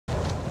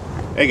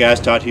Hey guys,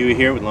 Todd Huey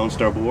here with Lone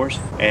Star Boars,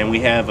 and we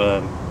have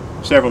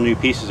several new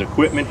pieces of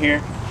equipment here.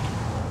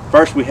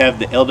 First, we have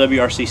the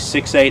LWRC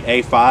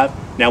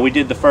 6.8A5. Now, we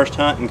did the first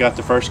hunt and got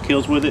the first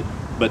kills with it,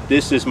 but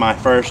this is my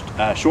first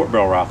short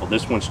barrel rifle.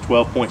 This one's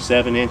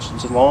 12.7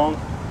 inches long,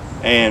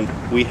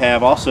 and we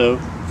have also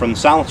from the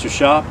silencer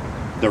shop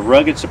the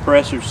rugged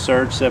Suppressors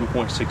Surge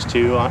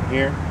 7.62 on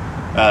here.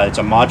 It's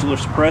a modular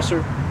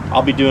suppressor.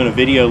 I'll be doing a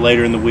video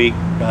later in the week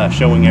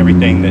showing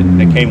everything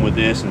that came with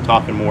this and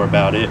talking more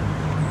about it.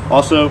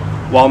 Also,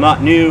 while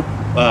not new,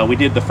 we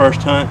did the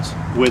first hunts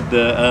with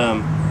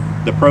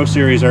the Pro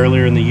Series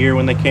earlier in the year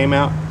when they came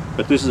out,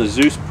 but this is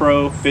a ZEUS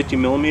Pro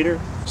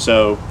 50mm.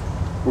 So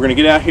we're gonna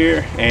get out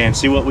here and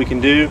see what we can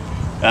do.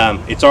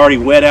 It's already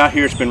wet out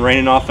here. It's been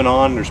raining off and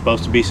on. There's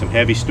supposed to be some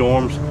heavy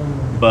storms,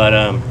 but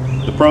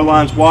the Pro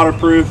line's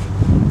waterproof.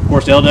 Of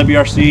course,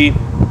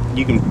 LWRC,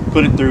 you can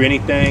put it through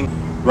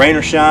anything, rain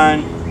or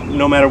shine,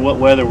 no matter what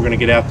weather. We're gonna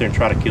get out there and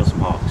try to kill some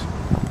hogs.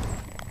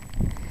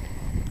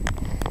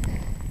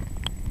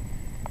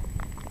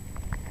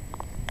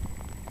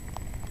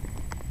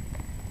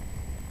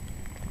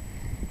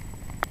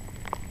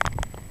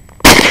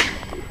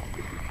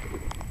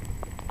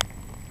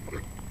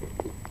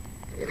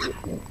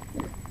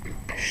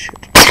 Shit.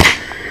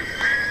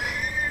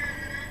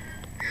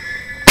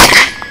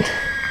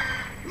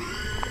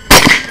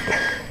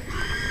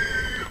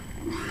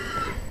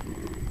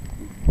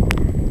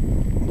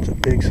 It's a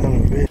big son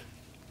of a bitch.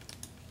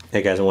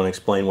 Hey guys, I want to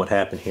explain what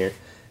happened here.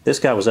 This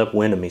guy was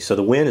upwind of me, so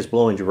the wind is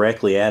blowing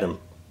directly at him,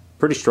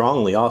 pretty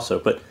strongly also,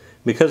 but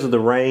because of the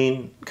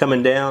rain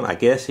coming down, I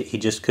guess he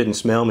just couldn't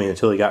smell me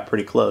until he got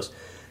pretty close.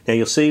 Now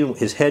you'll see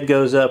his head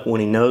goes up when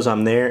he knows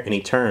I'm there, and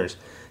he turns.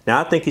 Now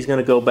I think he's going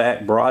to go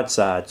back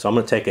broadside, so I'm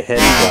going to take a head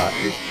shot.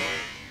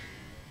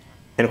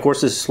 And of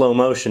course this is slow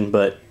motion,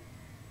 but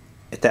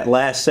at that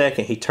last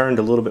second he turned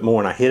a little bit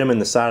more, and I hit him in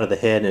the side of the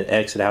head and it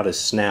exited out his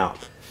snout.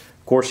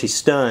 Of course he's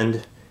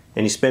stunned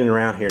and he's spinning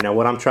around here. Now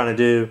what I'm trying to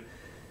do,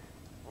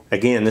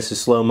 again, this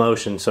is slow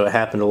motion, so it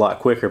happened a lot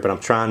quicker, but I'm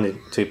trying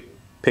to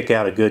pick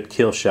out a good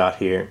kill shot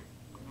here.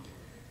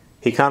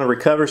 He kind of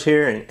recovers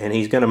here, and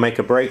he's going to make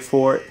a break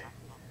for it,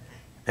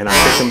 and I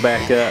pick him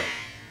back up.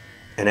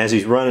 And as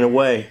he's running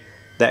away,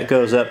 that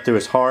goes up through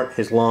his heart,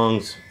 his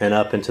lungs, and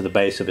up into the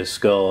base of his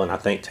skull, and I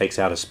think takes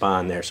out his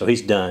spine there. So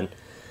he's done.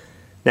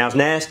 Now, as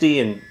nasty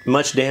and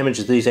much damage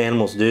as these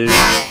animals do,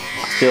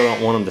 I still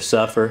don't want them to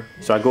suffer.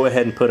 So I go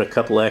ahead and put a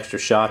couple extra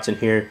shots in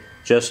here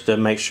just to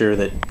make sure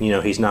that, you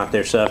know, he's not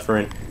there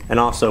suffering. And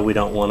also, we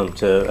don't want him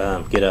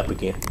to get up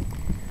again.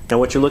 Now,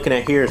 what you're looking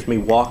at here is me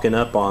walking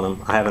up on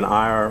him. I have an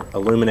IR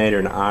illuminator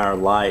and an IR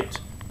light,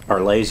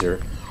 or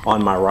laser,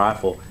 on my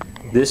rifle.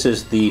 This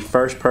is the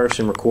first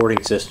person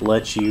recording system.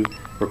 Lets you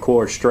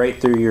record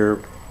straight through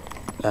your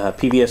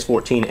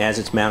PVS-14 as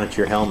it's mounted to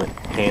your helmet,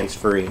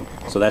 hands-free.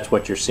 So that's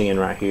what you're seeing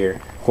right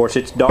here. Of course,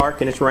 it's dark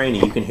and it's rainy.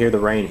 You can hear the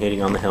rain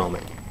hitting on the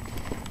helmet.